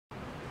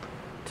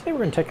Today we're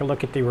going to take a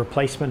look at the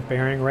replacement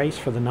bearing race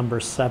for the number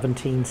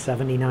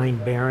 1779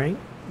 bearing.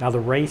 Now the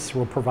race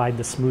will provide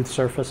the smooth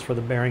surface for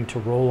the bearing to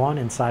roll on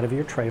inside of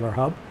your trailer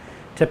hub.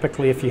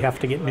 Typically, if you have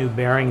to get new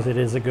bearings, it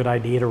is a good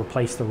idea to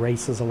replace the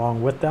races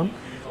along with them.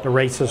 The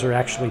races are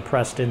actually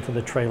pressed into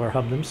the trailer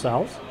hub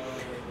themselves.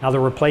 Now the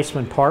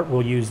replacement part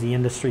will use the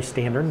industry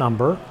standard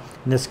number.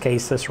 In this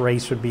case, this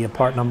race would be a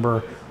part number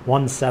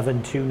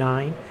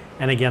 1729.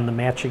 And again, the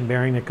matching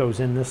bearing that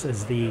goes in this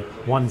is the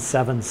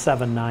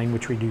 1779,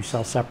 which we do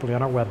sell separately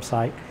on our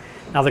website.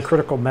 Now the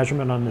critical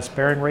measurement on this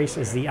bearing race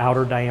is the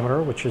outer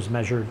diameter, which is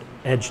measured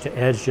edge to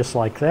edge just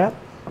like that.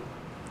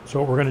 So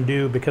what we're going to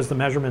do, because the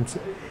measurements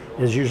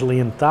is usually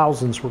in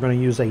thousandths, we're going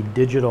to use a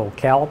digital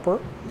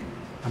caliper.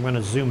 I'm going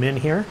to zoom in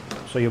here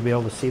so you'll be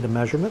able to see the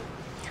measurement.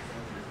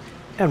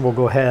 And we'll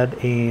go ahead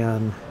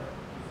and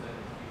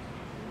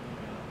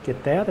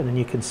get that, and then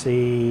you can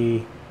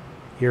see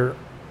your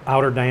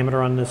outer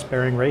diameter on this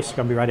bearing race is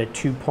going to be right at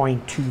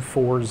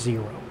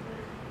 2.240.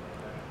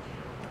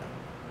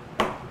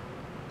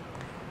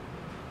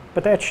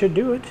 But that should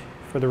do it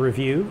for the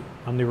review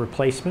on the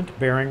replacement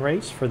bearing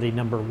race for the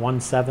number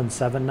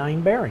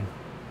 1779 bearing.